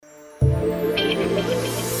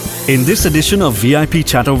In this edition of VIP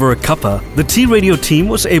Chat Over a Cuppa, the Tea Radio team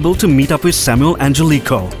was able to meet up with Samuel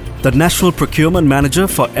Angelico, the National Procurement Manager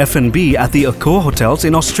for F&B at the Accor Hotels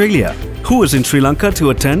in Australia, who was in Sri Lanka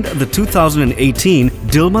to attend the 2018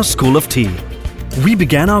 Dilmah School of Tea. We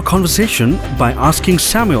began our conversation by asking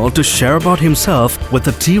Samuel to share about himself with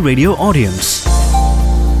the Tea Radio audience.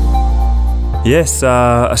 Yes,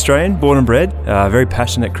 Australian, born and bred, very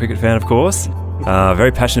passionate cricket fan, of course.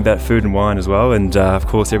 Very passionate about food and wine as well, and of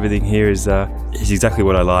course everything here is exactly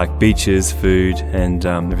what I like: beaches, food, and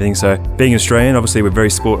everything. So being Australian, obviously we're very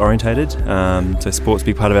sport orientated, so sport's a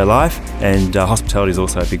big part of our life, and hospitality is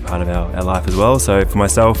also a big part of our life as well. So for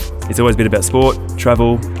myself, it's always been about sport,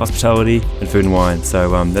 travel, hospitality, and food and wine. So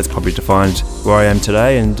that's probably defined where I am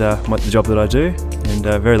today and the job that I do, and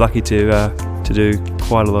very lucky to do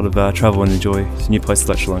quite a lot of travel and enjoy new places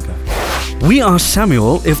like Sri Lanka. We asked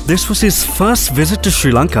Samuel if this was his first visit to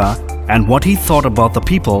Sri Lanka and what he thought about the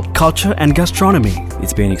people, culture and gastronomy.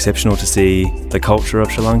 It's been exceptional to see the culture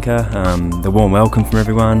of Sri Lanka, the warm welcome from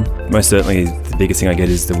everyone. Most certainly the biggest thing I get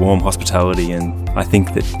is the warm hospitality, and I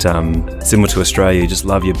think that similar to Australia, you just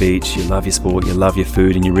love your beach, you love your sport, you love your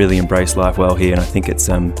food, and you really embrace life well here, and I think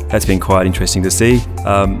that's been quite interesting to see.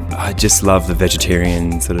 I just love the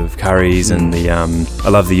vegetarian sort of curries and I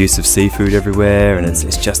love the use of seafood everywhere, and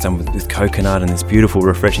it's just done with coconut and this beautiful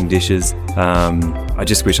refreshing dishes. I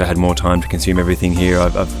just wish I had more time to consume everything here.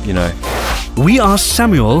 We asked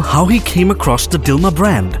Samuel how he came across the Dilmah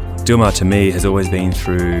brand. Dilmah to me has always been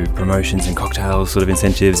through promotions and cocktails, sort of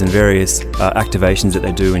incentives and various activations that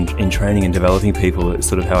they do in training and developing people. It's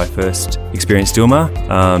sort of how I first experienced Dilmah.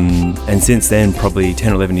 And since then, probably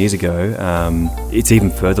 10 or 11 years ago, it's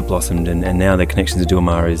even further blossomed, and now their connection to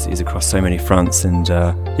Dilmah is across so many fronts. And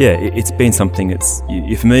it's been something that's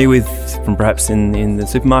you're familiar with from perhaps in the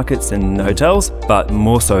supermarkets and the hotels, but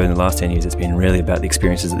more so in the last 10 years, it's been really about the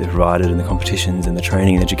experiences that they've provided and the competitions and the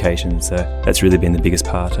training and education. So that's really been the biggest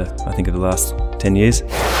part, I think, of the last 10 years.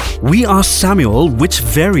 We asked Samuel which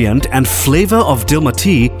variant and flavour of Dilmah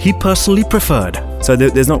tea he personally preferred. So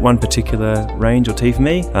there's not one particular range or tea for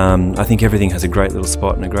me. I think everything has a great little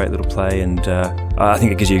spot and a great little play, and I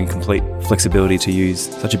think it gives you complete flexibility to use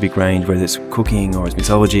such a big range, whether it's cooking or it's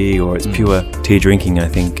mixology or it's pure tea drinking. I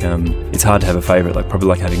think it's hard to have a favourite, probably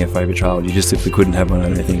like having a favourite child. You just simply couldn't have one,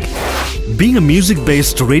 I don't think. Being a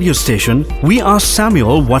music-based radio station, we asked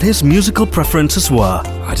Samuel what his musical preferences were.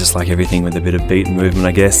 I just like everything with a bit of beat and movement,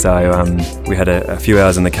 I guess. We had a few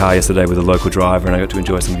hours in the car yesterday with a local driver, and I got to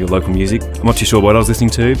enjoy some of your local music. I'm not too sure what I was listening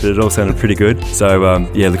to, but it all sounded pretty good. So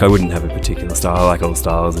I wouldn't have a particular style. I like all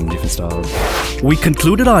styles and different styles. We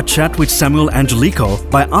concluded our chat with Samuel Angelico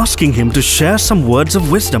by asking him to share some words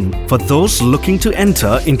of wisdom for those looking to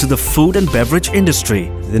enter into the food and beverage industry.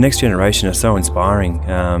 The next generation are so inspiring.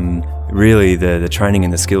 Really, the training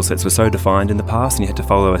and the skill sets were so defined in the past, and you had to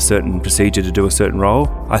follow a certain procedure to do a certain role.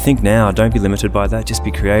 I think now, don't be limited by that. Just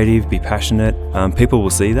be creative, be passionate. People will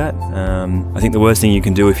see that. I think the worst thing you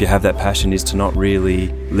can do if you have that passion is to not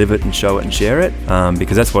really live it and show it and share it,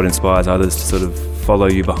 because that's what inspires others to sort of follow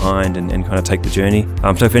you behind and kind of take the journey.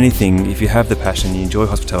 So if anything, if you have the passion, you enjoy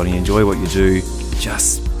hospitality, you enjoy what you do,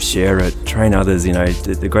 just share it, train others.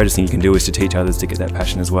 The greatest thing you can do is to teach others to get that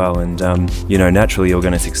passion as well, and naturally you're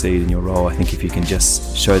going to succeed in your role, I think, if you can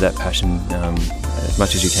just show that passion as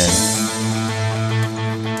much as you can.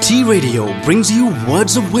 Tea Radio brings you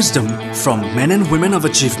words of wisdom from men and women of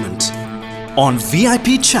achievement on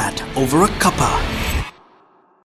VIP Chat Over a Cuppa.